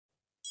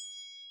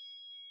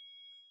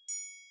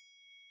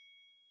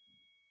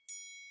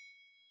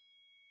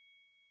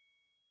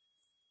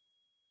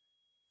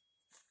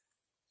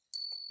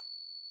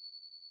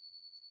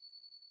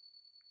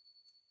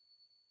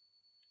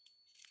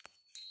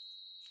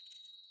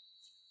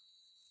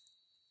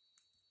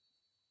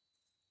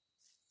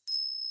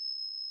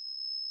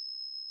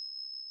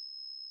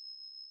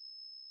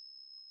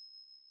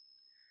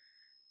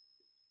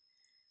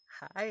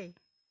Hi,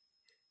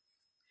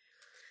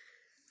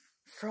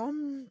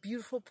 from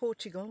beautiful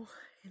Portugal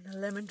in the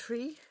lemon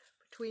tree,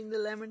 between the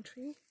lemon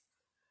tree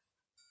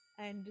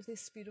and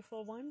this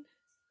beautiful one.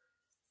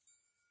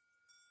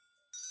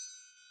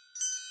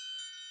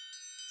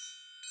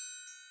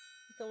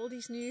 With all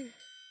these new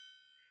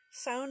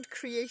sound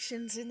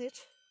creations in it.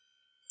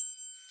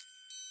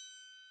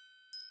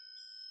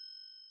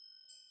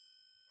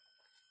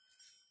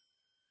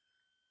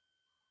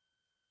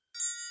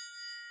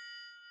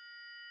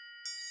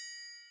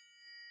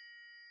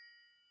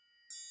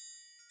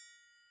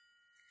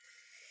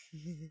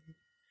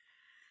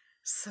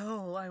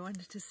 So I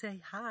wanted to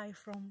say hi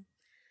from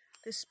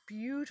this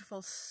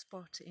beautiful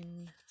spot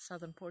in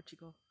southern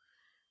Portugal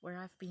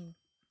where I've been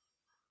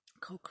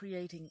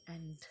co-creating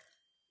and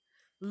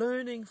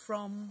learning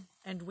from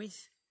and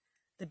with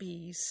the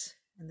bees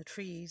and the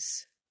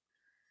trees,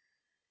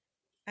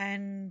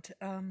 and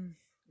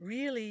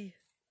really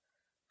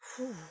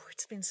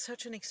it's been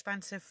such an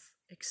expansive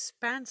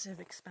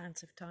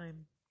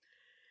time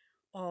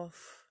of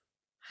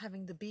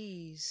having the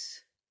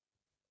bees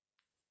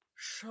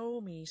show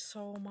me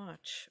so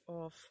much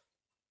of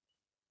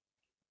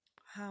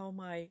how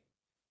my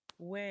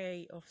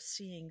way of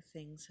seeing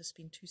things has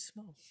been too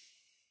small.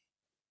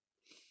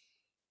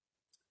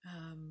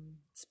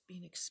 It's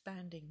been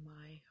expanding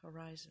my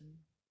horizon.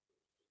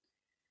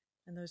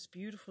 And those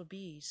beautiful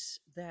bees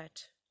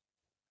that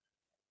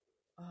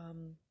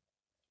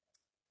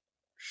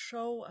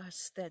show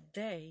us that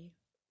they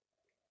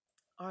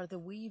are the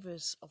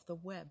weavers of the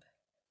web.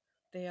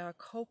 They are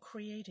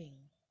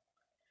co-creating.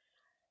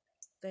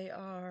 They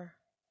are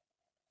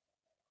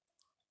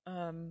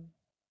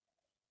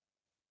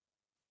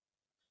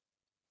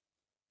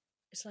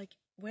it's like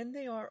when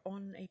they are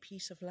on a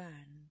piece of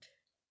land,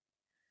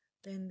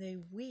 then they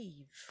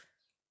weave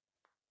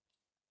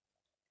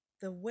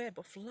the web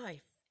of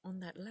life on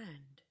that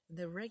land, and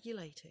they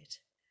regulate it,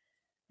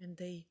 and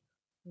they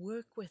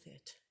work with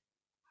it,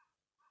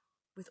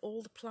 with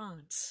all the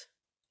plants,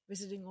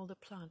 visiting all the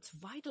plants,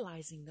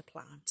 vitalizing the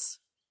plants.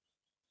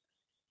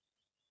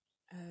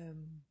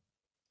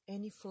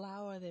 Any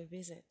flower they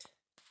visit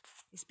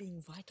is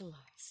being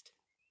vitalized,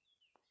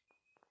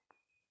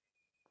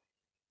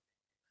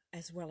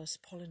 as well as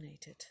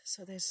pollinated.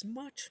 So there's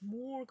much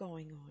more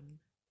going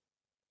on.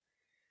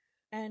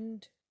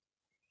 And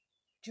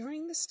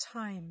during this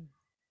time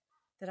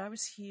that I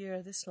was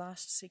here, this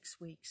last 6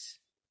 weeks,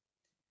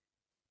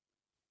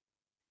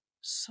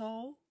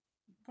 so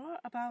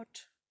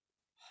about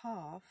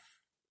half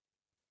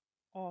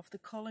of the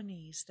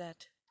colonies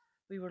that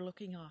we were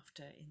looking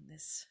after in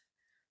this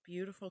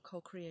beautiful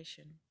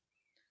co-creation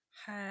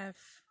have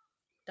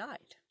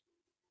died.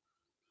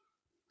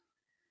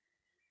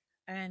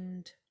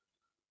 And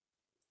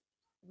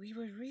we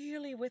were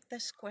really with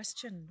this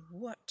question,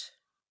 what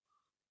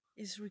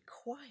is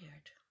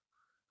required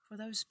for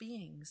those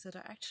beings that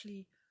are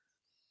actually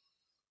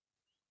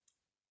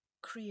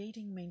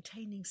creating,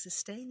 maintaining,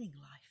 sustaining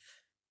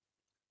life,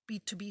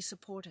 to be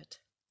supported.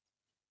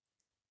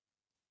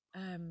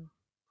 And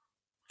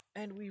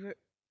we were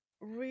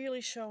really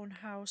shown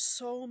how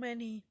so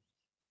many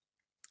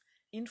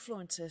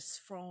influences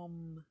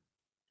from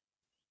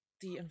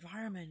the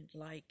environment,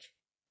 like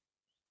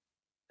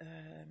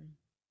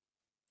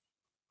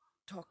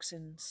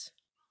toxins,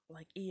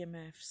 like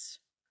EMFs,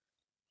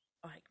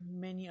 like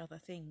many other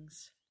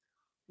things,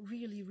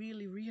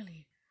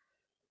 really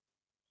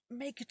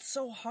make it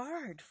so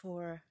hard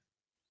for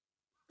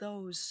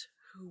those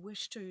who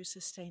wish to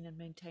sustain and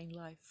maintain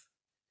life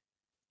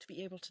to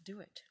be able to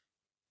do it.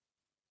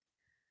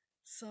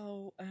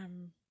 So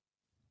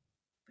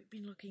we've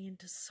been looking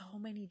into so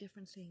many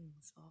different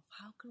things of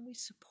how can we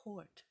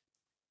support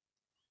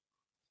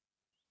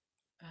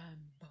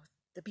both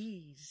the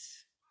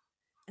bees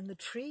and the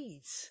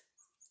trees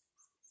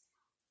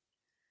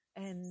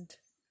and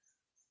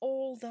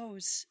all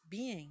those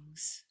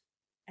beings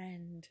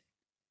and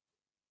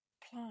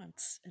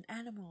plants and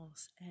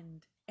animals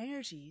and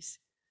energies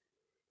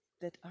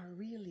that are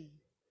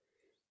really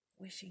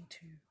wishing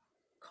to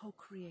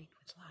co-create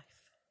with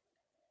life.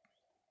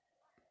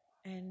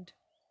 And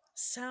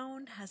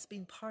sound has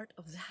been part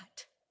of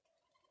that.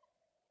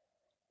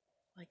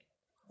 Like,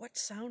 what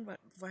sound, what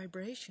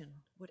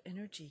vibration, what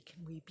energy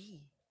can we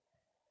be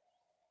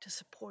to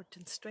support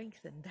and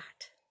strengthen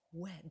that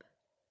web?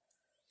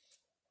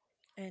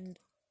 And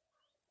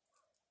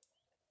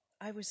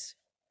I was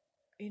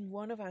in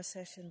one of our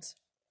sessions,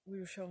 we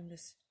were shown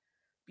this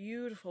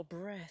beautiful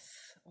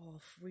breath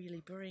of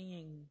really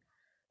bringing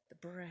the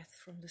breath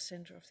from the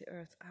center of the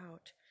earth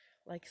out,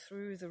 like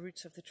through the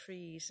roots of the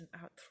trees and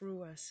out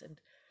through us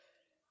and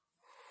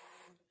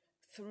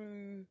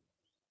through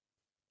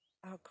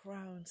our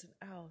crowns and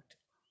out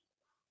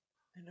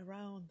and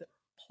around the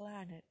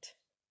planet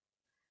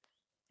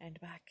and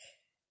back.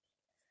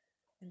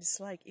 And it's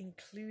like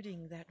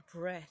including that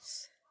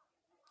breath,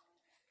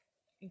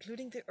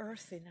 including the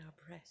earth in our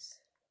breath.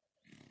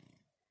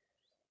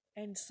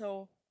 And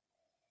so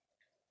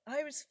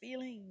I was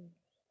feeling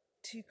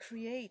to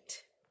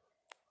create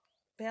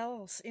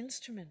bells,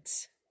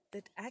 instruments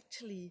that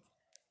actually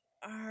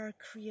are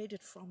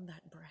created from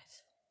that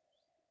breath,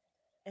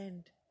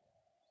 and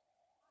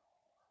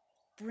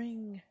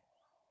bring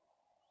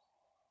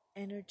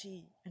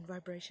energy and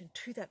vibration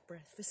to that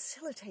breath,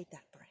 facilitate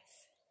that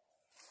breath.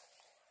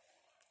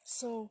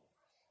 So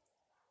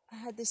I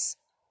had this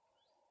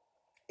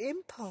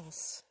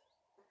impulse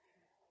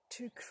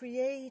to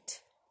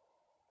create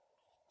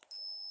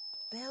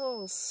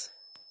bells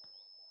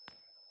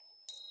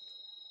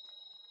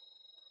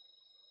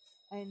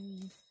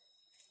and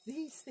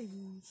these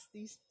things,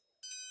 these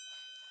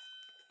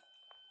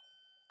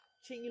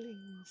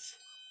jinglings,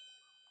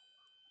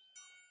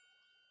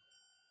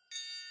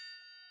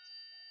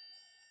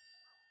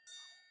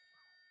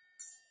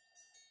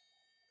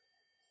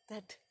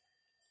 that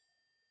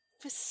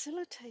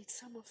facilitate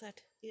some of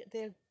that.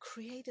 They're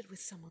created with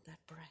some of that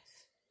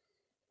breath.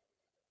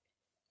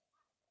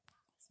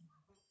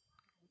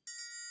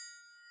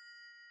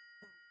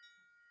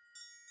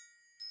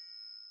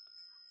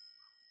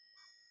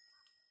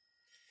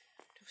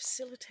 To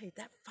facilitate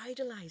that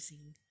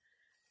vitalizing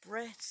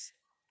breath.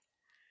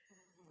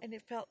 And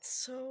it felt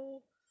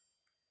so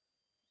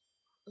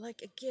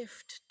like a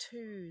gift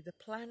to the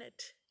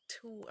planet,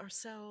 to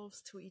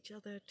ourselves, to each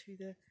other,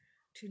 to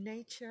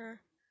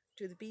nature,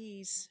 to the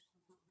bees,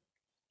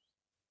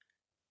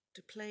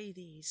 to play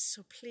these.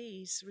 So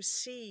please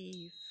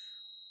receive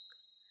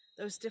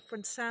those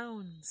different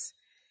sounds.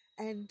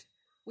 And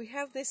we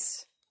have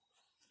this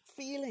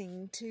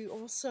feeling to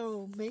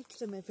also make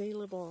them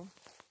available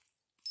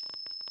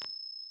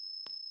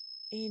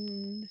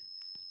in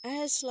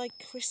as like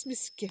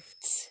Christmas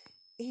gifts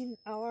in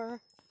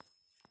our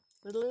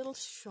little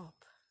shop,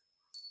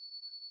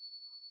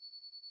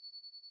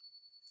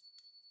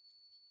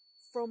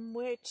 from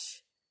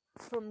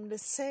the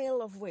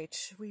sale of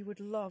which we would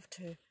love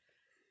to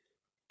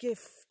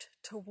gift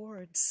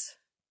towards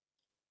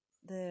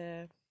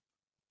the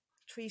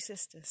tree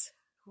sisters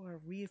who are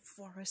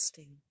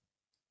reforesting,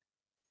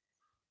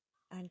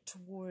 and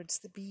towards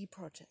the bee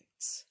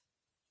projects.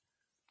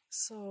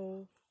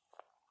 So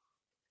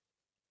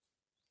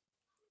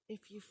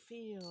if you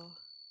feel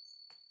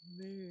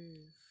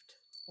moved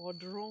or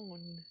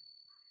drawn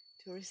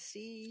to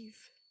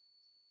receive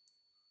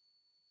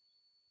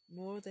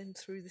more than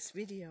through this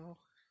video,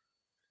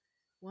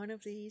 one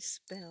of these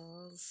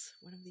spells,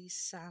 one of these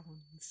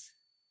sounds,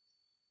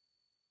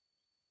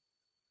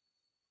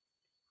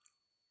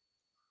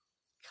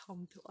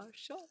 come to our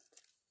shop.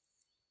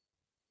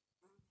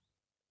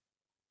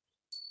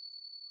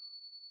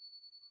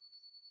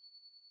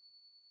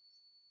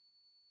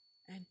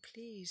 And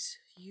please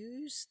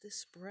use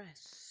this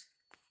breath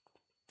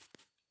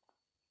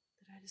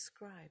that I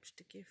described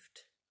to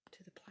gift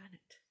to the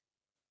planet,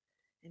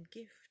 and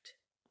gift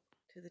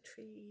to the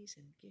trees,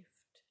 and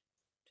gift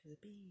to the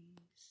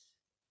bees.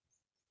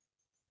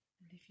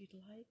 And if you'd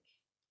like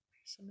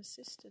some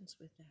assistance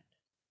with that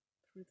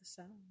through the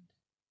sound,